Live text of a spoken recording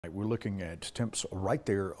We're looking at temps right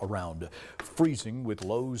there around freezing with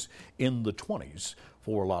lows in the 20s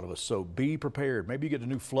for a lot of us. So be prepared. Maybe you get a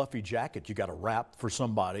new fluffy jacket you got to wrap for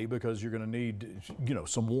somebody because you're going to need,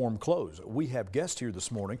 some warm clothes. We have guests here this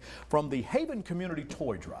morning from the Haven Community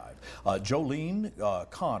Toy Drive. Jolene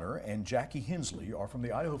Connor and Jackie Hensley are from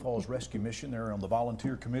the Idaho Falls Rescue Mission. They're on the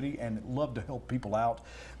volunteer committee and love to help people out.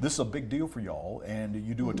 This is a big deal for y'all, and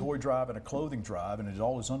you do a toy drive and a clothing drive, and it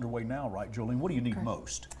all is underway now, right, Jolene? What do you need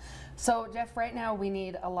most? So, Jeff, right now we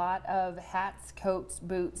need a lot of hats, coats,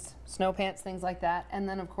 boots, snow pants, things like that. And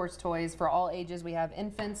then, of course, toys for all ages. We have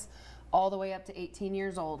infants all the way up to 18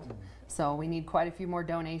 years old. So we need quite a few more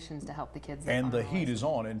donations to help the kids. And the heat is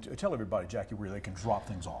on. And tell everybody, Jackie, where they can drop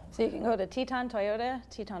things off. So you can go to Teton Toyota,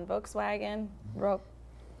 Teton Volkswagen,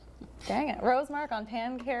 Rosemark on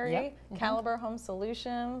Pan-Carry, Caliber Home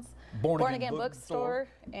Solutions, Born Again Bookstore,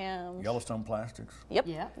 and Yellowstone Plastics. Yep,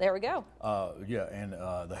 there we go. And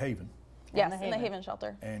the Haven. Yes, and the Haven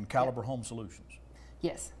Shelter. And Caliber Home Solutions.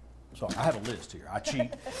 Yes. Sorry, I have a list here. I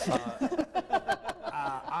cheat.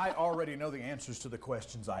 I already know the answers to the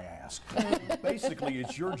questions I ask. Basically,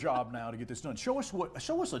 it's your job now to get this done. Show us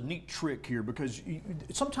a neat trick here, because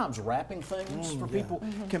sometimes wrapping things for people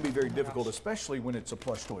can be very difficult, especially when it's a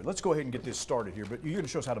plush toy. Let's go ahead and get this started here. But you're going to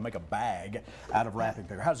show us how to make a bag out of wrapping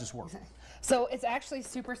paper. How does this work? So it's actually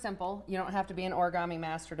super simple. You don't have to be an origami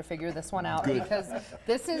master to figure this one out, because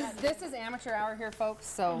this is amateur hour here, folks.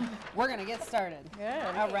 So we're going to get started.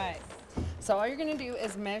 Good. All right. So all you're going to do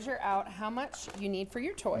is measure out how much you need for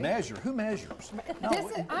your toy. Measure? Who measures?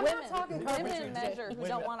 I'm not talking women measure who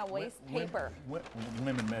don't want to waste paper.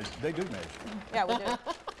 Women measure. They do measure. Yeah, we do.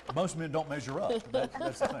 Most men don't measure up.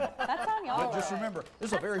 That's the thing. That's on y'all. But just remember,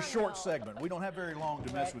 this is a very short segment. We don't have very long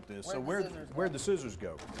to mess with this. So where'd the scissors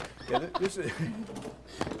go? Yeah, this is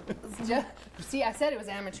See, I said it was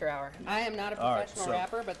amateur hour. I am not a professional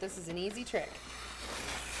rapper, but this is an easy trick.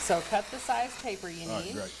 So cut the size paper you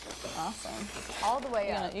need. Great. Awesome. All the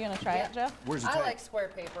way up. You gonna try it, Jeff? Where's the I tape? like square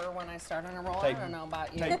paper when I start on a roll. Tape. I don't know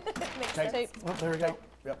about you. Tape. Oh, there we go.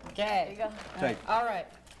 Yep. Okay. There you go. Tape. All right.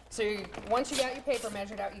 So once you got your paper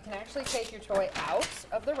measured out, you can actually take your toy out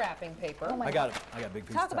of the wrapping paper. Oh my I got it. I got a big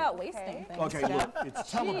piece. Talk of tape. about wasting things. Okay, look,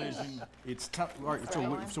 it's television. It's all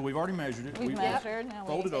right. So we've already measured it. We've measured. Now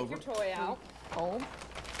fold it Take over. your toy out. Fold.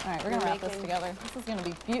 All right, we're gonna wrap this together. This is gonna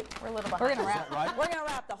be beautiful. We're a little We're behind. gonna wrap. Right? We're gonna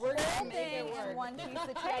wrap the whole gonna make thing it work. in one piece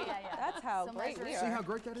of tape. That's how great we are. See how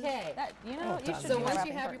great that is? Okay. You should So be my once you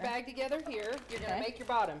wrapping have your partner. bag together here, you're going to Okay. make your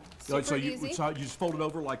bottom. So Super you easy. just fold it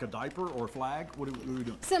over like a diaper or a flag? What are we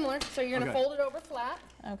doing? Similar. So you're going to Okay. fold it over flat.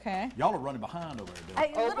 Okay. Y'all are running behind over there. A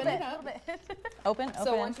little Open bit, it up. a little bit. Open.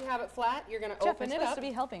 So once you have it flat, you're going to Jeff, you're open it supposed up. to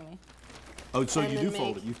be helping me. Oh, so and you then do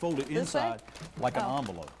fold make- it. You fold it This way? inside like an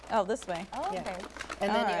envelope. Oh, this way. Oh, okay. And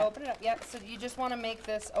then All you right. open it up. Yep. So you just want to make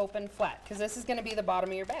this open flat, because this is going to be the bottom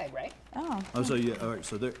of your bag, right? Oh. Oh, so yeah. All right.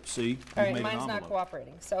 So there. See, All you right. made an Mine's not envelope.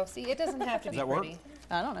 cooperating. So see, it doesn't have to be that work? pretty.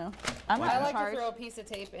 I don't know. I'm not I in like charge. to throw a piece of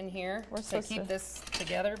tape in here to supposed keep to this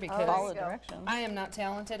together, because Follow directions. I am not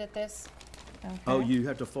talented at this. Okay. Oh, you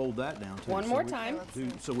have to fold that down too. One So more we- time.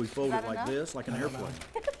 So we fold it like this, like an airplane.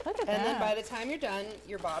 Look at And then that. by the time you're done,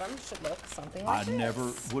 your bottom should look something I like this.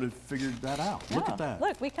 never would have figured that out. Look Oh, at that.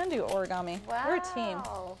 Look, we can do origami. Wow. We're a team.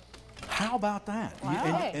 How about that?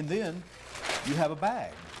 Wow. And then you have a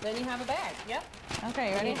bag. Then you have a bag. Yep. Okay,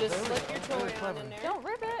 you And ready? you just slip your toy on in there. Don't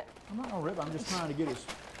rip it. I'm not gonna rip. I'm just trying to get us,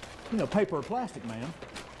 paper or plastic, man.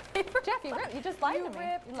 Jeff, you ripped. You just lied to me.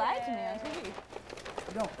 You lied to me on TV.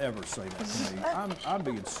 Don't ever say that to me. I'm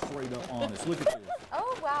being straight up honest. Look at this.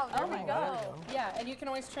 Oh, wow. There we my go. Yeah, and you can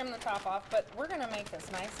always trim the top off, but we're gonna make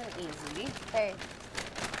this nice and easy. Okay.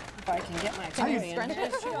 If I can get my toy you in. scrunch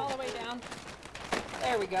it? Just shoot all the way down.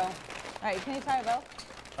 There we go. All right, can you tie a bow?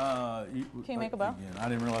 Can you make a bow? Again, I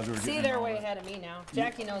didn't realize we were See, getting they're all way that. ahead of me now.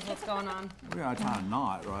 Jackie knows what's going on. We gotta tie a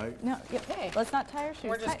knot, right? No. Yep. Okay. Let's not tie our shoes.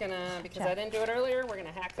 We're just Tie- gonna, because I didn't do it earlier, we're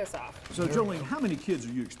gonna hack this off. So, Jolene, how many kids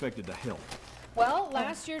are you expected to help? Well,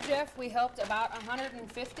 last year, Jeff, we helped about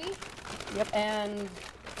 150. Yep. And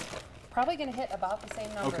probably gonna hit about the same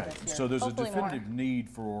number Okay, this year. so there's Hopefully a definitive need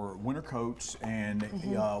for winter coats, and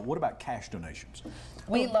what about cash donations?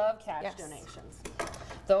 We love cash Yes. donations.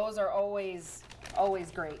 Those are always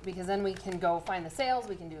great, because then we can go find the sales,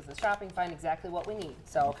 we can do the shopping, find exactly what we need.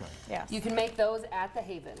 So Okay. Yes. you can make those at the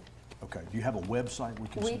Haven. Okay, do you have a website we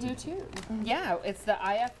can We send do people? too. Yeah, it's the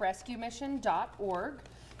ifrescuemission.org,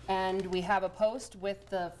 and we have a post with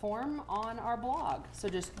the form on our blog. So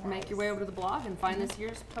just make your way over to the blog and find this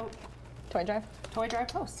year's Toy drive. Toy Drive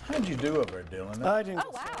post. How'd you do over there, Dylan? I didn't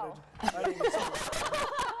Oh, wow. I didn't get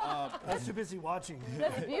started. was too busy watching.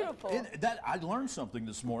 That's beautiful. I learned something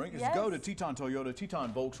this morning. Is Yes. go to Teton Toyota,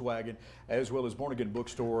 Teton Volkswagen, as well as Born Again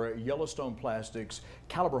Bookstore, Yellowstone Plastics,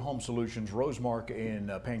 Caliber Home Solutions, Rosemark in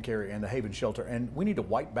Pancari, and the Haven Shelter. And we need to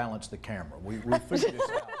white balance the camera. We figured this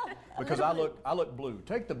out. Because I look blue.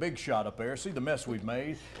 Take the big shot up there. See the mess we've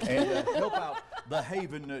made, and help out the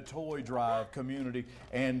Haven Toy Drive community.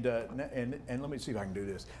 And let me see if I can do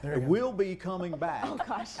this. We'll be coming back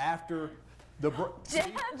after the break.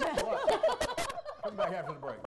 Come back after the break.